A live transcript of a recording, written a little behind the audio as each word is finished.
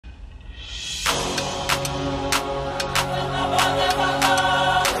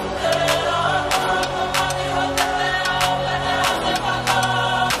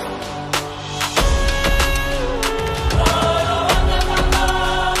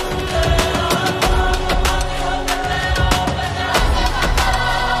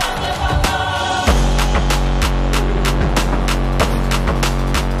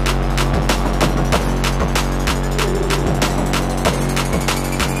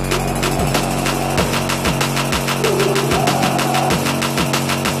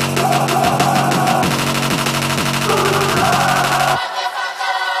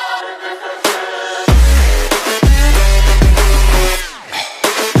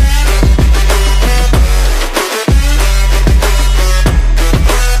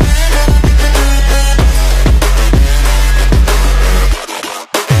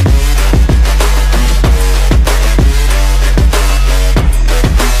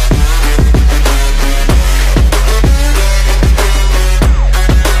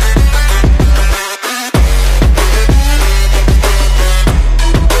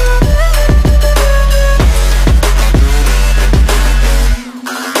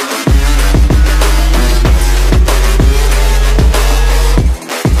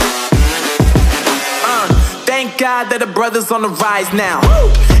God that the brothers on the rise now.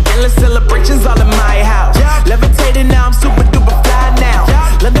 Endless celebrations all in my house. Levitating now, I'm super duper fly now.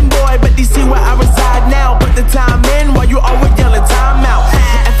 London boy, but DC where I reside now. Put the time in while you always yelling time out.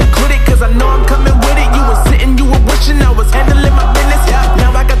 And to quit it, cause I know I'm coming with it. You were sitting, you were wishing I was handling my business.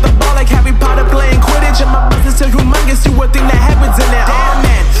 Now I got the ball like Harry Potter playing Quidditch. And my business is humongous, you would think that happens in it. Damn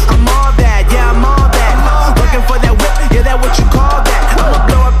man, I'm all that, yeah I'm all that. Working for that whip, yeah that what you call that. I'ma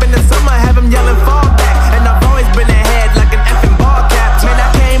blow up in the summer, have them yelling fall back. And I've always been ahead like an effing ball cap. Man, I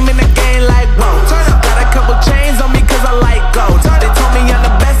came in the game like whoa. Got a couple chains on me cause I like gold. They told me I'm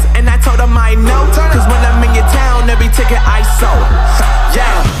the best and I told them I know. Cause when I'm in your town, every ticket I sold.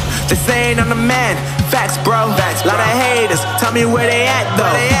 Yeah, they saying I'm the man. Facts bro, lot of haters, tell me where they at though.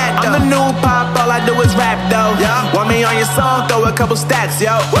 I'm the new pop, all I do is rap though. Want me on your song, throw a couple stacks,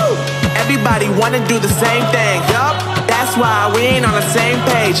 yo. Everybody wanna do the same thing. That's why we ain't on the same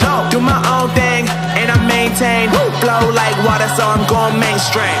page. Do my own thing, and I maintain. Flow like water, so I'm going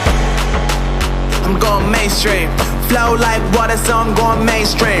mainstream. I'm going mainstream. Flow like water, so I'm going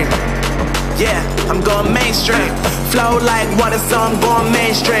mainstream. Yeah, I'm going mainstream. Flow like water, so I'm going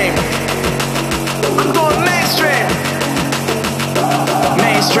mainstream. I'm going mainstream.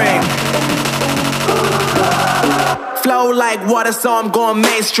 Mainstream. Flow like water, so I'm going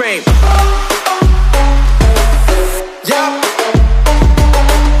mainstream. Yeah.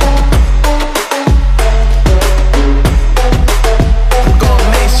 I'm going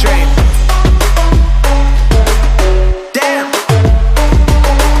mainstream. Damn.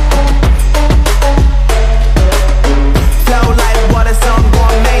 Flow like water, so I'm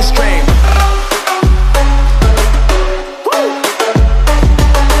going mainstream.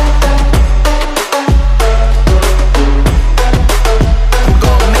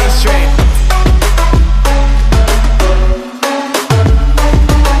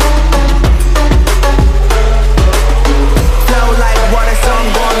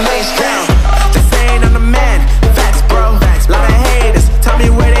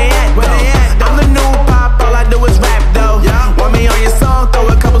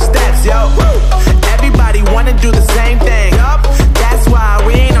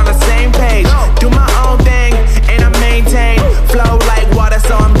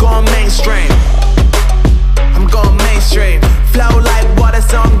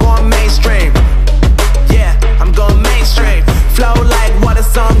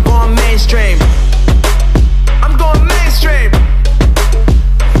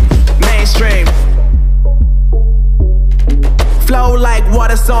 Flow like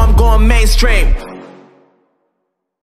water, so I'm going mainstream.